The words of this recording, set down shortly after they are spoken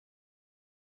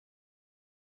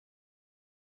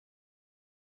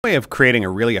Way of creating a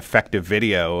really effective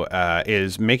video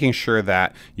is making sure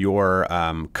that your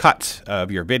cuts of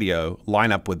your video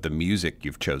line up with the music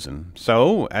you've chosen.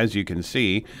 So as you can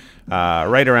see,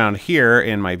 right around here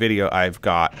in my video, I've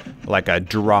got like a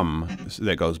drum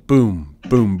that goes boom,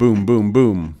 boom, boom, boom,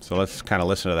 boom. So let's kind of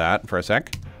listen to that for a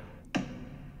sec.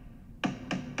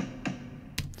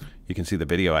 You can see the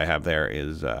video I have there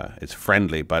is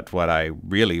friendly, but what I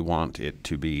really want it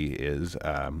to be is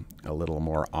a little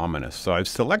more ominous. So I've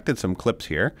selected some clips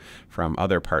here from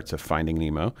other parts of Finding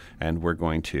Nemo, and we're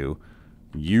going to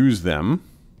use them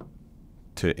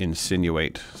to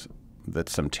insinuate that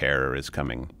some terror is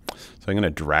coming. So I'm going to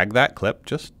drag that clip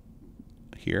just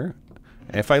here.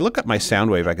 And if I look at my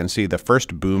sound wave, I can see the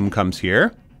first boom comes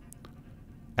here,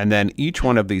 and then each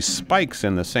one of these spikes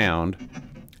in the sound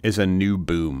is a new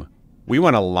boom. We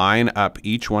want to line up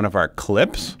each one of our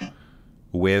clips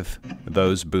with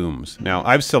those booms. Now,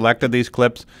 I've selected these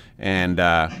clips, and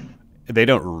they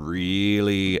don't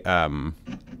really.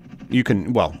 You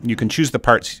can choose the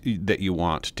parts that you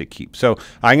want to keep. So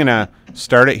I'm gonna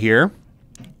start it here.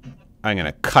 I'm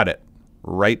gonna cut it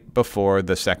right before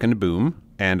the second boom,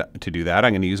 and to do that,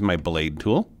 I'm gonna use my blade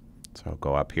tool. So I'll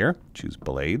go up here, choose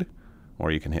blade,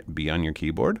 or you can hit B on your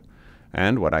keyboard.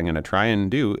 And what I'm going to try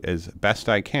and do as best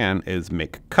I can is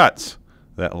make cuts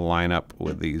that line up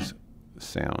with these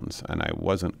sounds. And I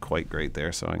wasn't quite great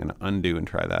there, so I'm going to undo and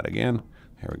try that again.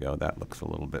 There we go. That looks a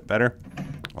little bit better.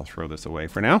 I'll throw this away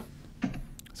for now.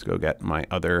 Let's go get my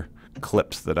other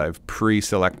clips that I've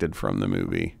pre-selected from the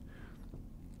movie.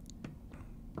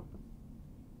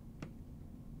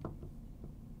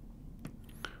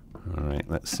 All right,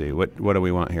 let's see. What do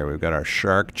we want here? We've got our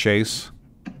shark chase.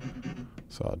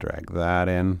 So I'll drag that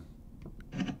in.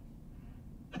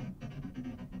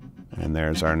 And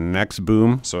there's our next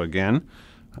boom. So again,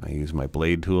 I use my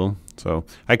blade tool. So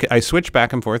I switch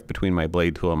back and forth between my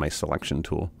blade tool and my selection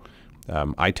tool.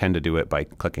 I tend to do it by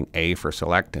clicking A for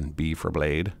select and B for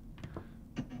blade.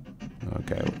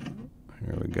 Okay,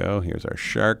 here we go. Here's our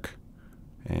shark.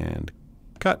 And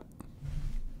cut.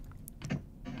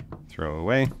 Throw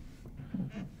away.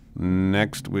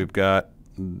 Next we've got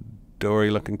Dory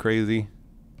looking crazy.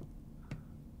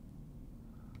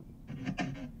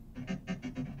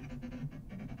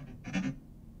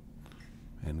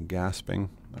 And gasping.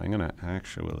 I'm going to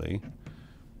actually,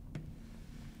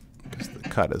 because the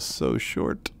cut is so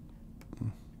short,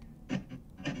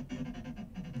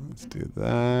 let's do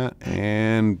that.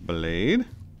 And blade.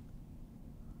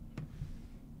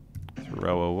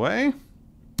 Throw away.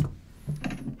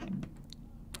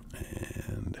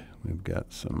 And we've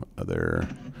got some other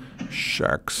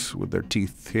sharks with their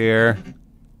teeth here.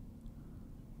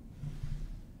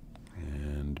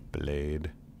 And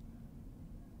blade.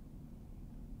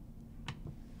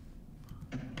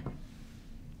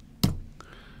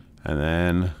 And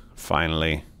then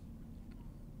finally,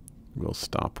 we'll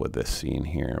stop with this scene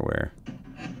here where,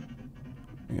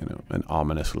 you know, an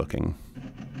ominous looking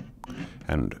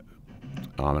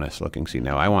scene.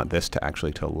 Now I want this to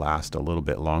actually to last a little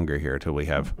bit longer here till we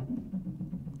have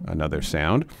another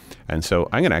sound. And so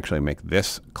I'm going to actually make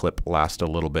this clip last a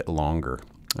little bit longer.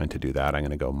 And to do that, I'm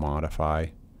going to go modify,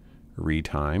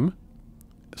 retime,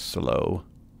 slow,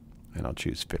 and I'll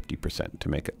choose 50% to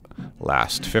make it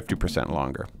last 50%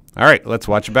 longer. All right, let's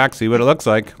watch it back, see what it looks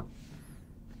like.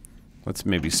 Let's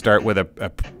maybe start with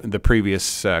the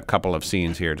previous couple of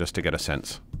scenes here just to get a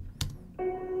sense.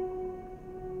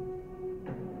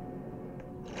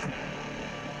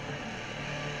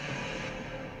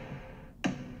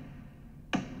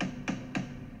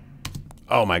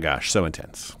 Oh my gosh, so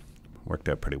intense. Worked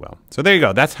out pretty well. So there you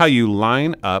go. That's how you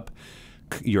line up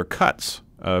your cuts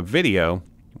of video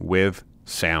with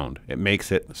sound. It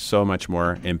makes it so much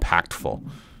more impactful.